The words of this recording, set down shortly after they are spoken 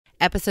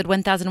episode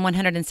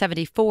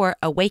 1174,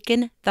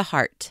 Awaken the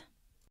Heart.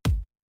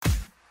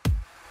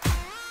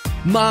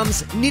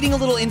 Moms, needing a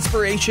little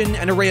inspiration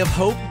and a ray of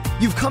hope?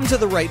 You've come to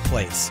the right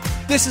place.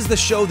 This is the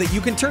show that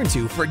you can turn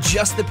to for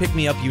just the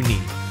pick-me-up you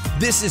need.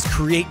 This is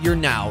Create Your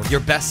Now,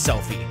 Your Best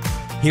Selfie.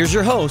 Here's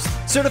your host,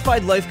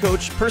 certified life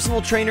coach,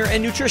 personal trainer,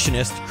 and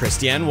nutritionist,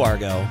 Christiane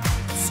Wargo.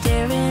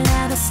 Staring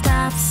at a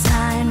stop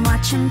sign,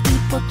 watching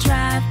people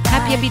drive by.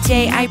 Happy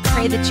day. I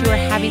pray that you are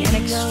having an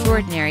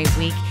extraordinary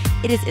week.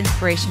 It is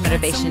Inspiration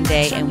Motivation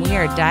Day, and we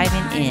are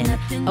diving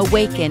in.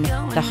 Awaken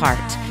the Heart.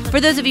 For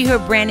those of you who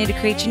are brand new to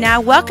Create Your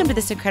Now, welcome to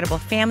this incredible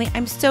family.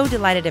 I'm so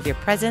delighted of your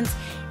presence.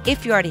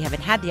 If you already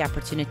haven't had the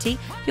opportunity,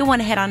 you'll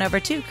want to head on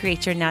over to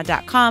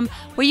createyournow.com,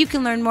 where you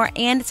can learn more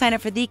and sign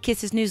up for the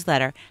Kisses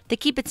newsletter, the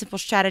Keep It Simple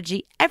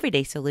strategy,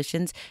 everyday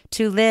solutions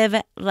to live,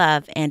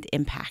 love, and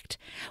impact.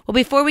 Well,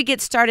 before we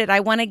get started, I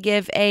want to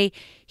give a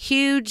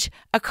huge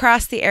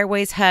across the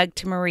airways hug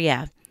to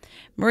Maria.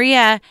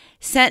 Maria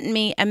sent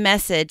me a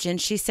message, and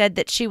she said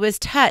that she was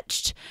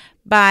touched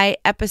by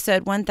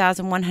episode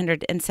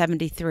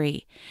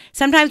 1173.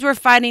 Sometimes we're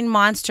fighting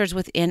monsters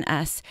within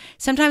us.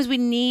 Sometimes we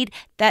need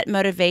that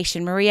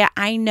motivation. Maria,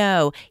 I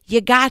know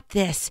you got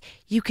this.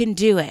 You can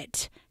do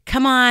it.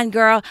 Come on,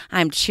 girl.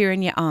 I'm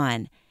cheering you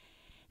on.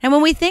 And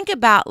when we think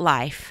about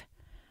life,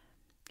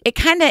 it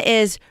kind of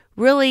is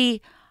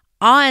really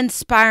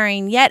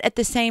awe-inspiring, yet at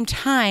the same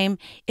time,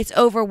 it's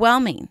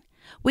overwhelming.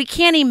 We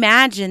can't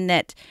imagine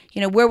that,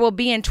 where we'll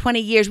be in 20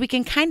 years. We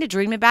can kind of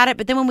dream about it,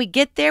 but then when we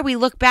get there, we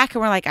look back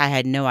and we're like, I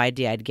had no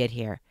idea I'd get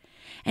here.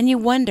 And you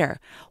wonder,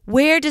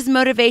 where does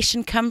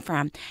motivation come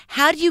from?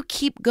 How do you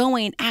keep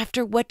going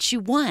after what you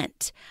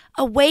want?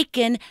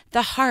 Awaken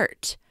the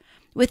heart.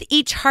 With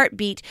each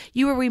heartbeat,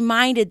 you are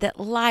reminded that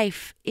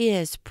life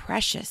is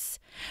precious.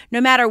 No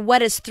matter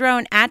what is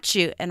thrown at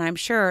you, and I'm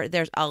sure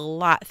there's a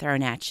lot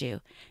thrown at you,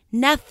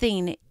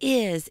 nothing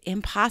is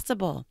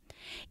impossible.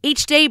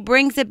 Each day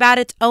brings about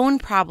its own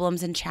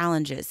problems and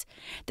challenges.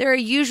 There are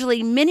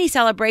usually many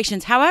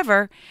celebrations.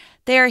 However,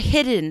 they are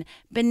hidden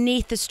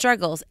beneath the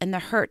struggles and the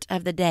hurt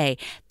of the day.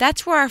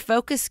 That's where our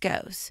focus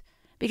goes.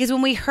 Because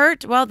when we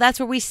hurt, well, that's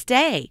where we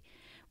stay.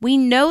 We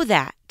know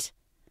that.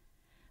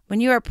 When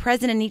you are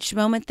present in each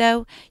moment,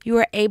 though, you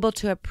are able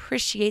to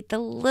appreciate the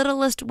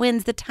littlest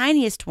wins, the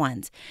tiniest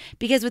ones.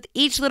 Because with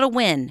each little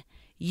win,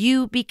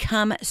 you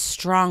become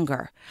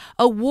stronger,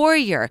 a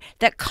warrior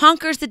that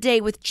conquers the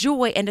day with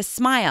joy and a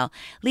smile,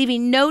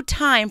 leaving no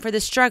time for the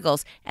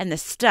struggles and the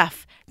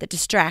stuff that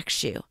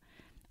distracts you.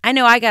 I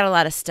know I got a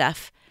lot of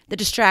stuff that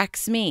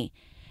distracts me.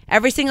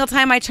 Every single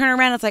time I turn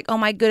around, it's like, oh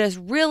my goodness,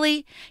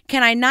 really?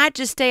 Can I not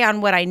just stay on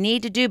what I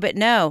need to do? But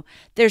no,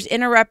 there's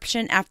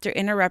interruption after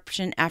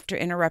interruption after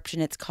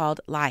interruption. It's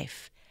called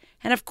life.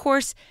 And of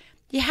course,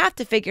 you have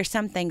to figure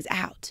some things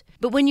out.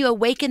 But when you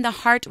awaken the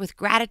heart with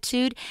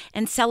gratitude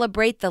and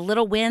celebrate the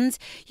little wins,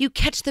 you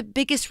catch the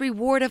biggest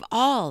reward of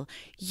all.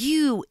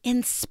 You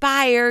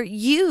inspire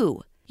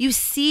you. You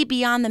see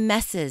beyond the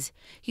messes.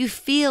 You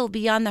feel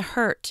beyond the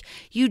hurt.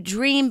 You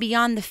dream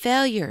beyond the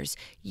failures.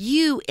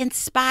 You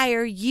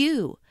inspire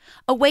you.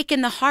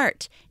 Awaken the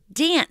heart.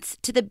 Dance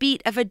to the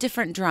beat of a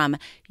different drum.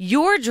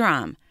 Your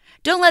drum.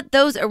 Don't let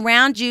those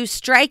around you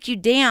strike you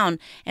down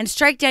and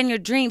strike down your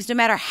dreams, no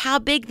matter how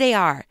big they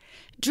are.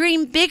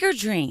 Dream bigger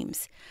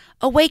dreams.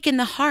 Awaken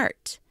the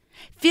heart.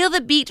 Feel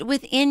the beat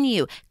within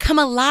you. Come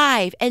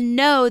alive and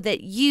know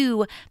that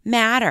you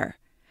matter.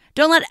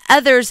 Don't let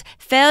others'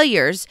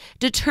 failures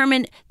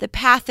determine the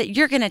path that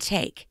you're going to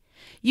take.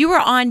 You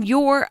are on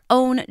your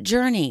own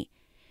journey.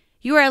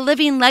 You are a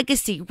living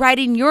legacy,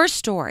 writing your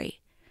story.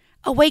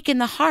 Awaken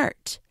the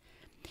heart.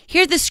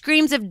 Hear the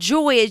screams of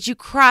joy as you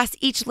cross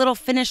each little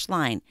finish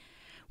line.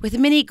 With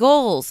many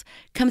goals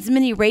comes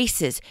many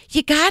races.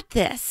 You got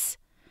this.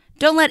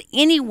 Don't let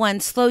anyone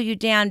slow you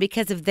down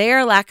because of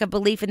their lack of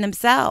belief in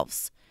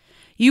themselves.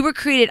 You were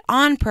created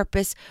on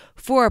purpose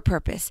for a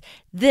purpose.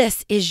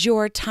 This is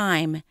your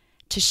time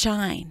to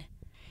shine.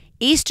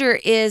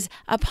 Easter is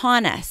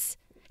upon us.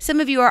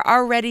 Some of you are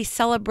already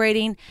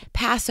celebrating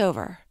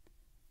Passover.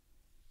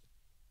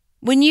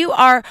 When you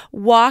are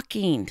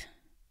walking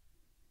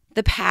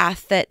the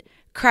path that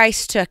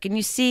Christ took, and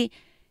you see,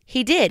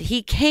 he did.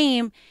 He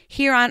came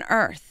here on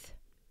earth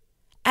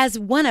as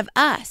one of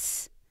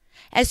us.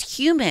 As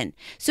human.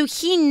 So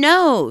he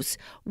knows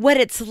what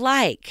it's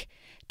like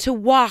to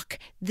walk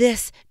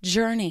this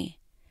journey.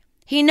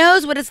 He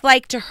knows what it's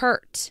like to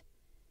hurt.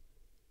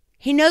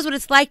 He knows what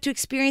it's like to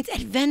experience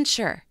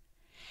adventure.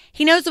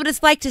 He knows what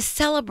it's like to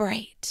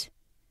celebrate.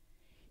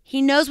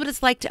 He knows what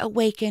it's like to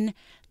awaken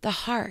the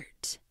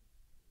heart.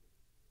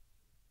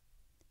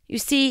 You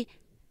see,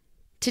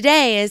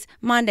 today is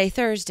Maundy,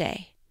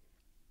 Thursday.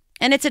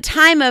 And it's a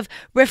time of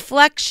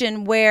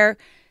reflection where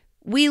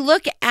we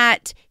look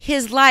at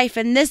his life,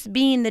 and this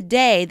being the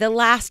day, the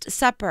Last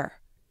Supper.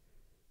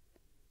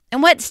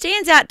 And what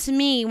stands out to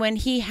me when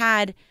he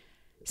had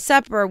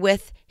supper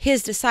with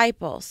his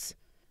disciples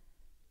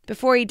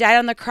before he died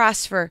on the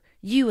cross for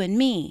you and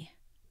me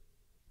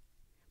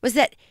was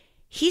that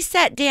he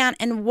sat down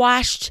and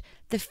washed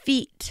the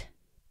feet.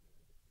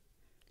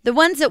 the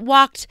ones that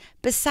walked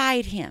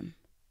beside him,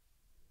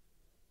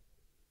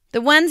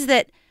 the ones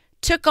that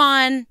took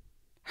on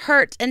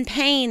hurt and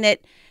pain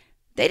that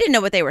they didn't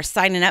know what they were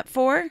signing up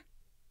for.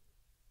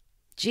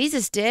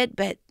 Jesus did,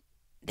 but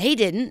they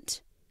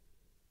didn't.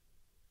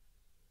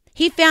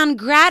 He found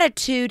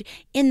gratitude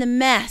in the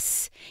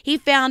mess. He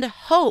found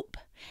hope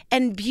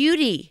and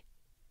beauty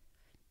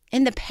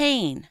in the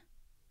pain.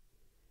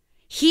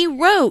 He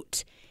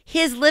wrote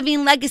his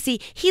living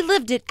legacy. He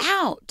lived it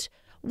out,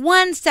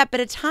 one step at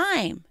a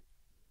time.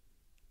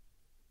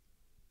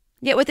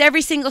 Yet with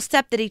every single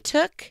step that he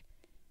took,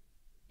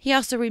 he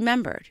also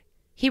remembered.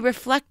 He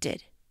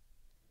reflected.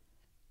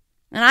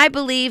 And I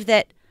believe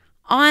that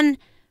on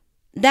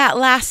that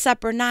Last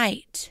Supper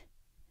night,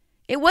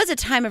 it was a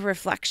time of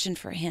reflection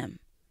for him.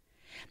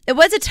 It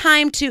was a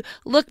time to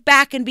look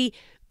back and be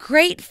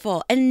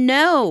grateful and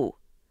know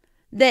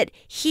that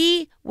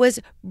he was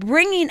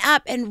bringing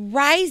up and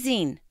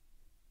rising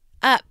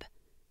up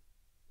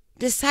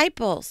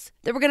disciples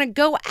that were going to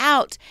go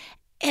out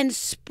and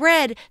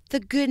spread the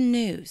good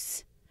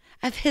news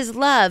of his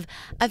love,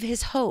 of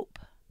his hope.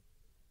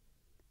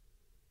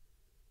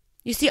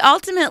 You see,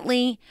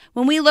 ultimately,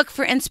 when we look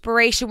for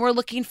inspiration, we're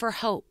looking for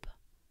hope.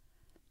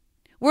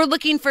 We're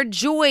looking for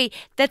joy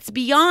that's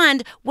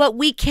beyond what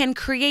we can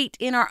create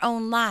in our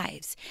own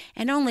lives.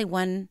 And only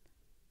one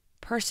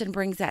person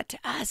brings that to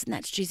us, and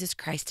that's Jesus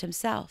Christ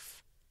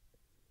himself.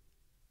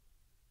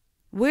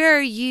 Where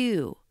are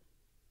you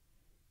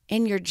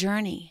in your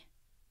journey?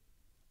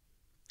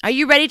 Are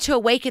you ready to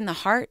awaken the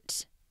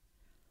heart?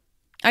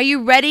 Are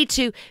you ready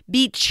to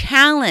be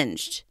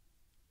challenged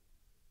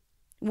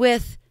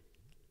with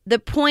the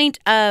point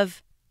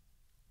of,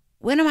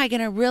 when am I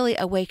going to really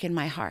awaken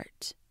my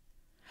heart?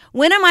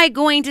 When am I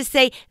going to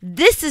say,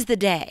 this is the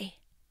day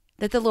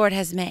that the Lord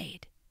has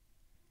made,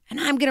 and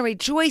I'm going to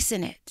rejoice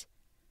in it?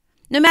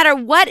 No matter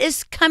what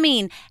is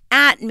coming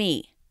at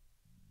me,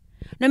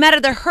 no matter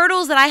the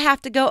hurdles that I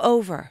have to go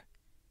over,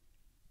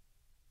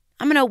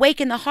 I'm going to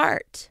awaken the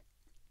heart.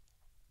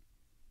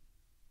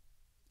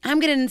 I'm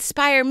going to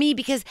inspire me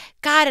because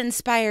God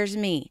inspires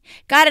me.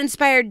 God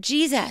inspired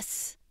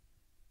Jesus.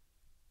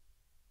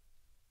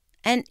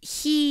 And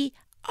he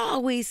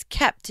always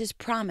kept his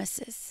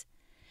promises.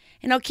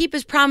 And he'll keep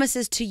his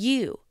promises to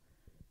you.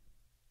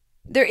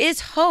 There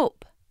is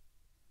hope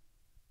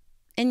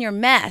in your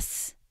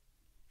mess.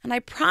 And I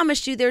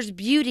promise you there's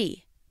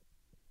beauty.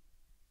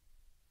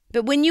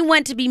 But when you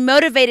want to be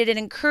motivated and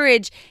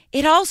encouraged,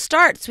 it all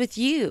starts with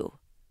you.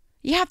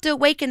 You have to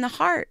awaken the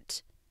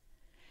heart.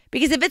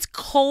 Because if it's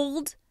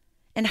cold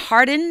and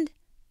hardened,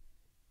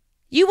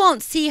 you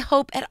won't see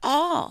hope at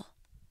all.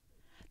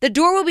 The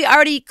door will be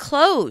already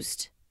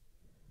closed.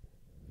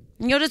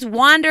 And you'll just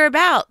wander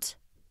about,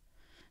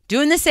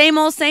 doing the same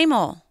old, same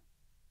old.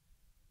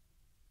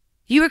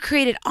 You were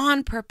created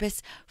on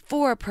purpose,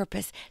 for a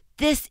purpose.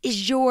 This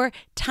is your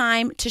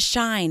time to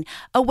shine.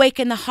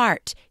 Awaken the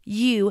heart.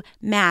 You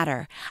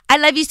matter. I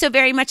love you so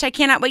very much. I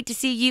cannot wait to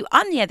see you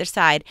on the other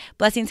side.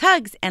 Blessings,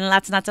 hugs, and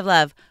lots and lots of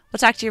love. We'll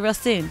talk to you real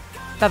soon.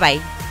 Bye-bye.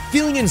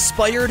 Feeling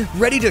inspired,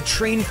 ready to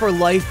train for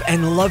life,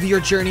 and love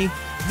your journey?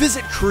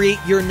 Visit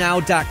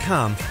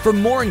createyournow.com for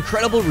more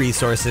incredible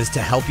resources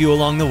to help you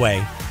along the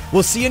way.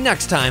 We'll see you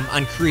next time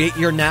on Create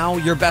Your Now,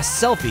 Your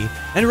Best Selfie.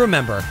 And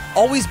remember,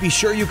 always be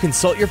sure you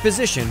consult your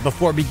physician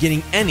before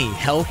beginning any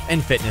health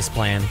and fitness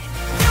plan.